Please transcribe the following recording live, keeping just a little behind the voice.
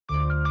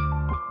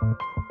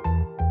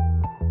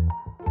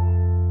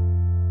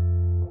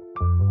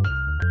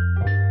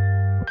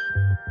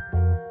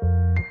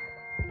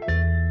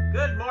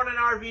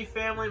RV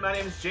family, my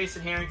name is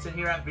Jason Herrington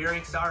here at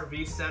Veurinks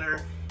RV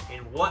Center,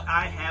 and what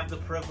I have the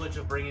privilege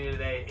of bringing you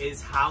today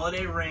is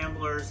Holiday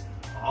Rambler's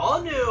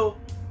all new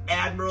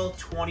Admiral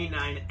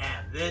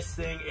 29M. This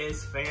thing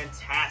is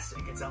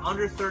fantastic. It's an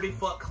under 30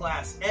 foot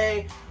Class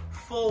A,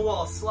 full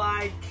wall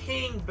slide,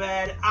 king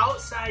bed,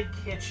 outside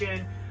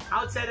kitchen,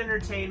 outside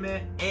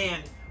entertainment,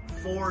 and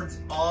Ford's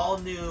all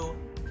new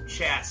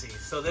chassis.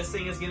 So this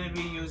thing is going to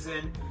be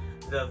using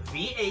the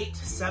V8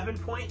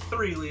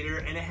 7.3 liter,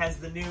 and it has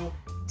the new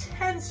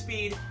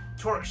 10-speed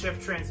torque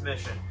shift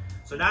transmission.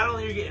 So not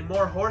only are you getting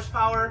more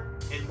horsepower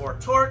and more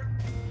torque,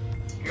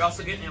 you're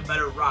also getting a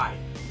better ride.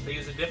 They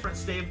use a different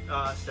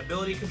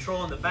stability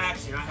control in the back,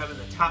 so you're not having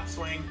the top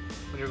swing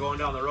when you're going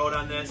down the road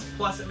on this.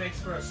 Plus it makes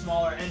for a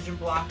smaller engine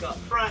block up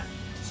front,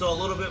 so a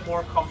little bit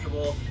more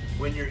comfortable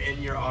when you're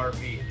in your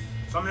RV.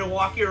 So I'm going to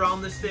walk you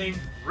around this thing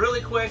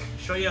really quick,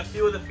 show you a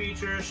few of the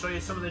features, show you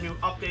some of the new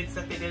updates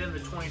that they did in the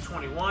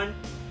 2021,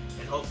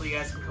 and hopefully you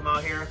guys can come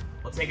out here,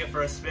 we'll take it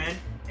for a spin,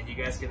 and you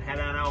guys can head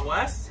on out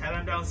west, head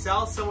on down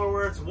south, somewhere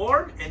where it's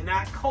warm and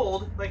not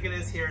cold like it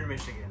is here in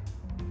Michigan.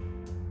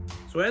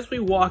 So as we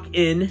walk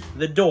in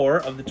the door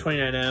of the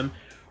 29M,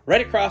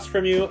 right across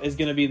from you is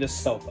going to be the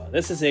sofa.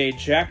 This is a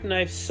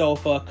jackknife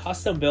sofa,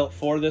 custom built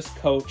for this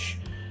coach,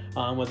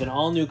 with an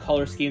all new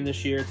color scheme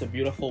this year. It's a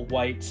beautiful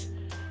whitish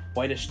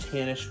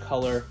tannish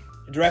color.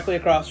 Directly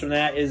across from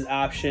that is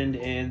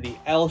optioned in the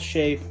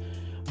L-shaped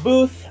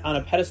booth on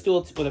a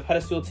pedestal with a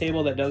pedestal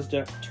table that does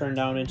turn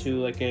down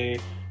into like a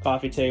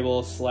coffee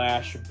table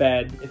slash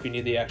bed if you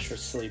need the extra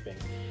sleeping.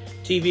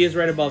 TV is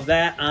right above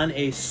that on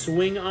a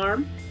swing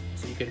arm,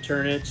 so you can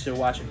turn it to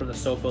watch it from the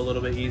sofa a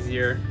little bit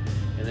easier.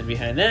 And then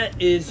behind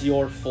that is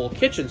your full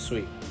kitchen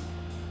suite.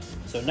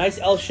 So nice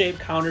L-shaped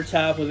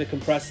countertop with a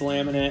compressed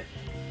laminate.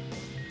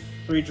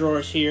 3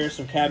 drawers here,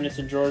 some cabinets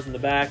and drawers in the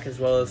back, as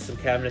well as some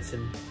cabinets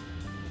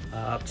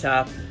up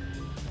top.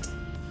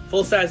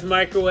 Full-size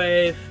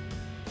microwave,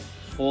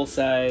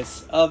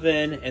 full-size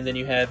oven, and then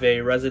you have a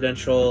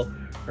residential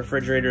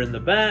refrigerator in the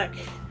back.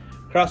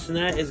 Across from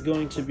that is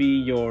going to be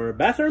your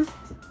bathroom.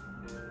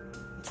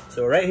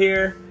 So right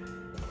here,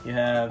 you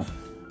have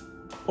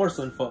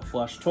porcelain foot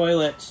flush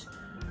toilet,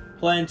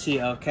 plenty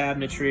of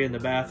cabinetry in the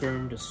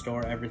bathroom to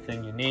store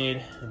everything you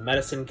need, a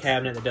medicine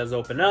cabinet that does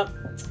open up,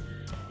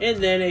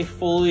 and then a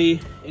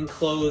fully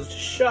enclosed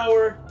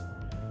shower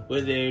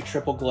with a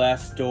triple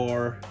glass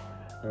door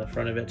on the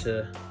front of it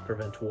to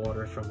prevent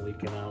water from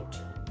leaking out.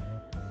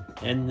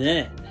 And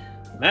then,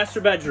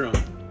 master bedroom.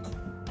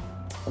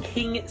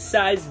 King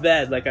size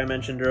bed, like I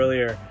mentioned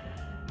earlier.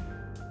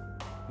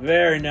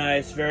 Very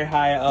nice, very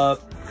high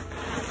up.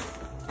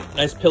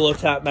 Nice pillow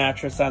top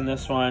mattress on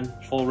this one,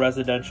 full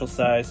residential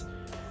size.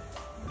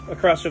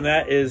 Across from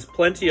that is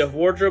plenty of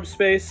wardrobe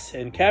space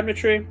and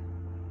cabinetry,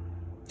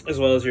 as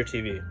well as your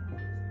TV.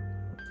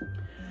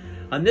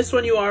 On this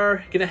one, you are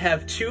going to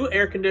have 2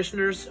 air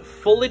conditioners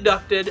fully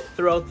ducted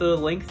throughout the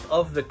length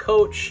of the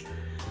coach.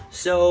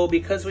 So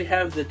because we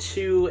have the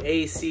 2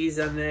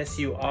 ACs on this,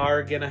 you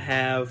are going to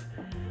have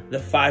the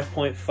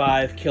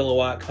 5.5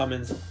 kilowatt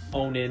Cummins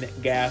own-in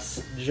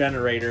gas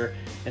generator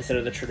instead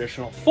of the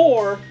traditional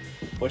 4,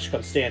 which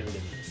comes standard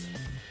in these.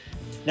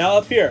 Now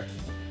up here,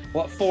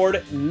 what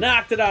Ford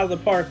knocked it out of the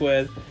park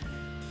with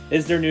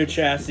is their new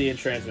chassis and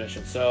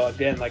transmission. So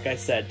again, like I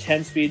said,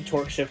 10-speed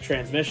torque shift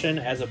transmission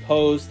as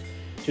opposed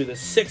to the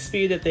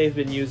 6-speed that they've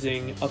been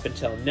using up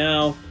until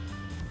now.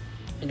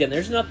 Again,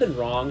 there's nothing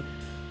wrong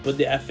with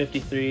the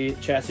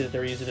F53 chassis that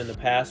they're using in the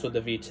past with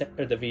the V10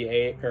 or the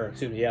V8, or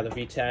excuse me, yeah, the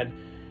V10.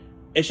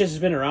 It's just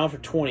been around for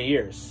 20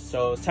 years.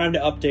 So it's time to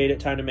update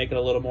it, time to make it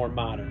a little more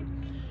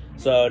modern.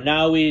 So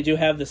now we do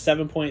have the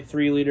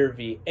 7.3 liter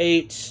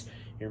V8.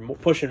 You're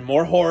pushing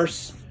more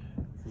horse,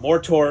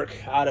 more torque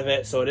out of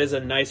it. So it is a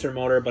nicer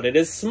motor, but it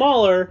is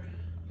smaller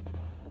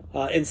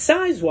in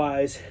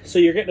size-wise, so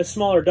you're getting a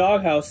smaller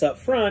doghouse up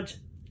front.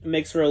 It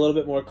makes for a little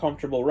bit more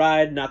comfortable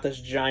ride, not this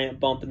giant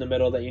bump in the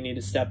middle that you need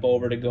to step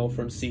over to go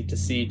from seat to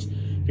seat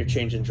if you're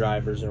changing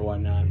drivers or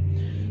whatnot.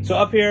 So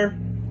up here,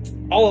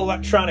 all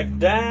electronic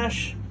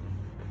dash.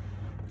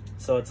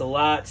 So it's a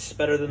lot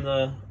better than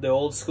the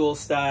old school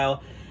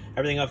style.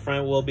 Everything up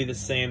front will be the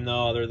same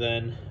though, other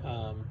than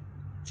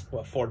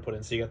what Ford put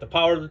in. So you got the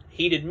power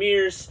heated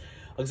mirrors,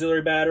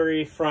 auxiliary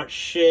battery, front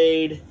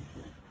shade.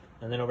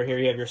 And then over here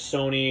you have your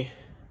Sony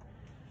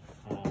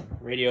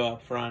radio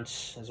up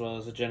front, as well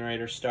as a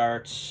generator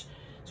start. So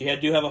you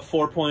do have a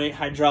 4-point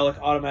hydraulic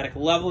automatic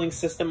leveling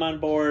system on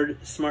board,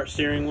 smart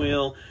steering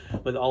wheel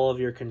with all of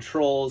your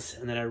controls.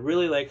 And then I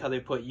really like how they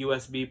put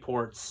USB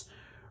ports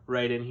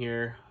right in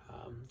here,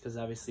 because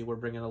obviously we're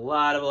bringing a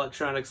lot of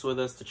electronics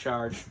with us to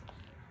charge.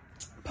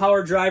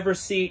 Power driver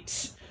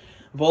seat.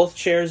 Both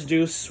chairs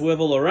do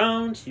swivel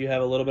around. You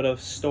have a little bit of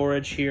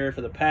storage here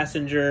for the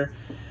passenger.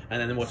 And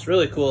then what's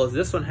really cool is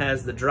this one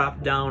has the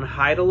drop-down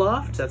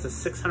hide-aloft. That's a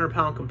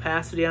 600-pound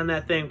capacity on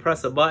that thing.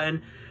 Press a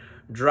button,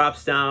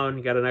 drops down.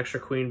 You got an extra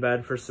queen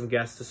bed for some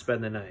guests to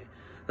spend the night.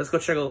 Let's go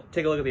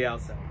take a look at the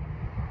outside.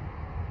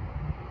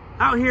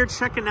 Out here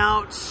checking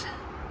out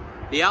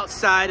the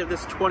outside of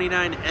this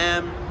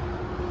 29M.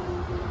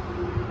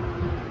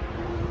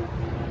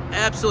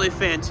 Absolutely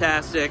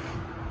fantastic.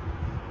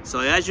 So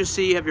as you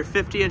see, you have your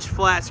 50-inch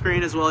flat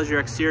screen as well as your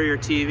exterior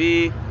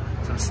TV,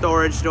 some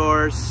storage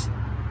doors.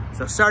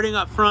 So starting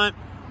up front,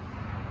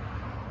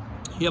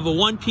 you have a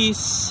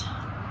one-piece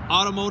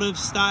automotive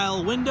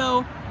style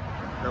window,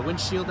 or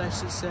windshield I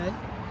should say.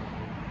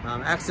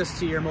 Access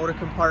to your motor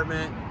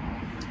compartment,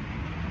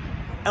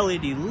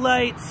 LED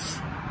lights,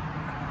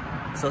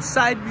 so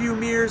side view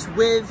mirrors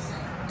with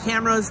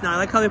cameras. Now I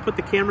like how they put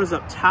the cameras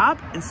up top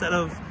instead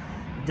of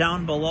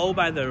down below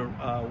by the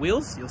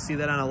wheels. You'll see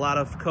that on a lot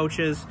of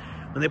coaches.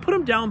 When they put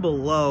them down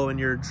below and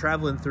you're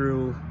traveling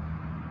through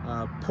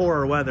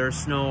poorer weather,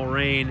 snow,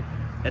 rain,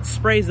 it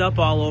sprays up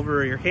all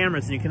over your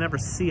cameras and you can never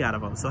see out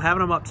of them. So having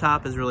them up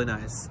top is really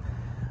nice.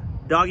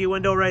 Doggy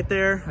window right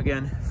there,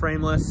 again,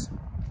 frameless.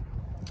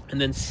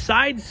 And then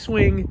side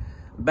swing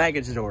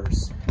baggage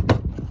doors.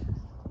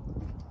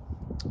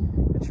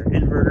 It's your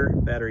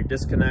inverter, battery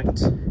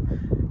disconnect.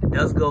 It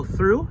does go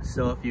through,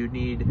 so if you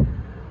need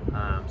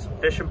some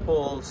fishing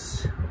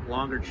poles,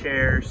 longer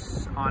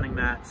chairs, awning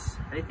mats,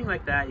 anything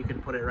like that, you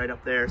can put it right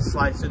up there.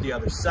 Slides through the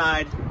other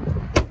side.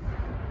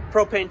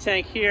 Propane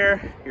tank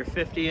here, your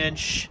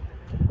 50-inch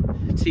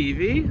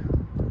TV,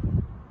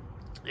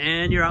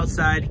 and your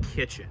outside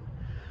kitchen.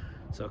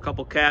 So a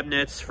couple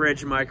cabinets,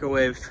 fridge,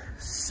 microwave,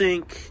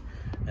 sink,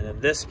 and then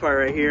this part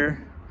right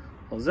here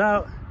pulls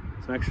out.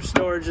 Some extra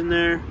storage in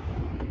there.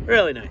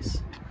 Really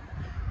nice.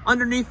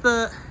 Underneath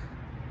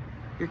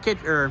your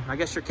kitchen, or I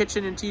guess your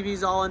kitchen and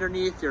TV's all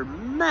underneath your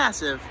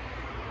massive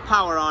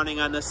power awning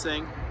on this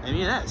thing. I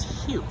mean, that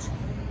is huge.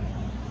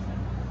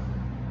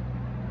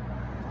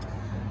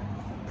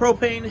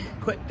 Propane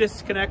quick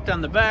disconnect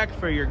on the back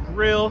for your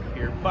grill,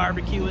 your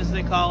barbecue as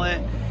they call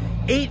it.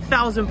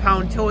 8,000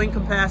 pound towing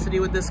capacity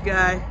with this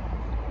guy.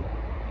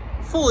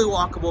 Fully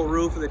walkable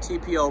roof with a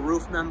TPO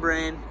roof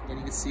membrane. And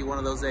you can see one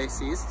of those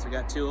ACs, so we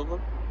got two of them.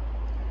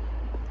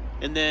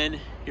 And then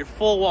your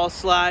full wall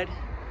slide,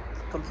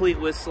 complete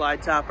with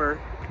slide topper.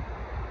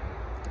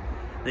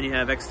 Then you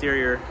have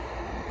exterior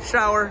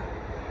shower,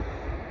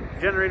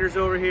 generators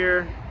over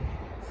here,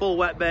 full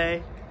wet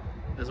bay,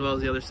 as well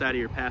as the other side of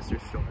your pass-through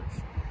storage.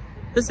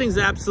 This thing's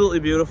absolutely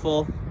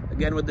beautiful.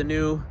 Again, with the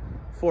new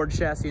Ford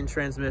chassis and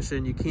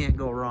transmission, you can't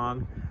go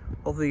wrong.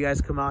 Hopefully you guys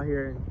come out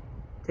here and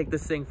take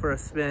this thing for a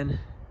spin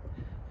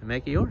and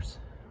make it yours.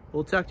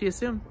 We'll talk to you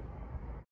soon.